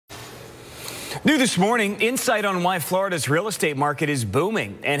New this morning, insight on why Florida's real estate market is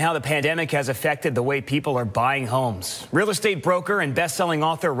booming and how the pandemic has affected the way people are buying homes. Real estate broker and best-selling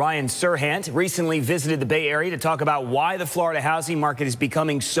author Ryan Serhant recently visited the Bay Area to talk about why the Florida housing market is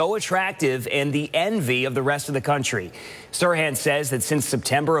becoming so attractive and the envy of the rest of the country. Serhant says that since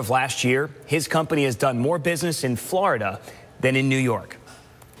September of last year, his company has done more business in Florida than in New York.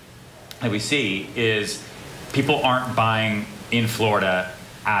 What we see is people aren't buying in Florida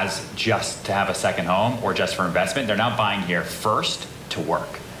as just to have a second home or just for investment. They're now buying here first to work,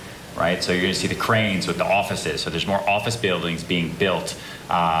 right? So you're going to see the cranes with the offices. So there's more office buildings being built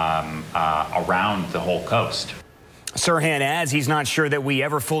around the whole coast. Serhant adds he's not sure that we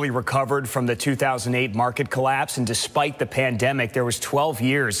ever fully recovered from the 2008 market collapse. And despite the pandemic, there was 12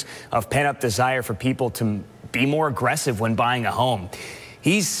 years of pent-up desire for people to be more aggressive when buying a home.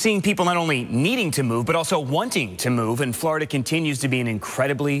 He's seeing people not only needing to move, but also wanting to move, and Florida continues to be an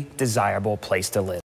incredibly desirable place to live.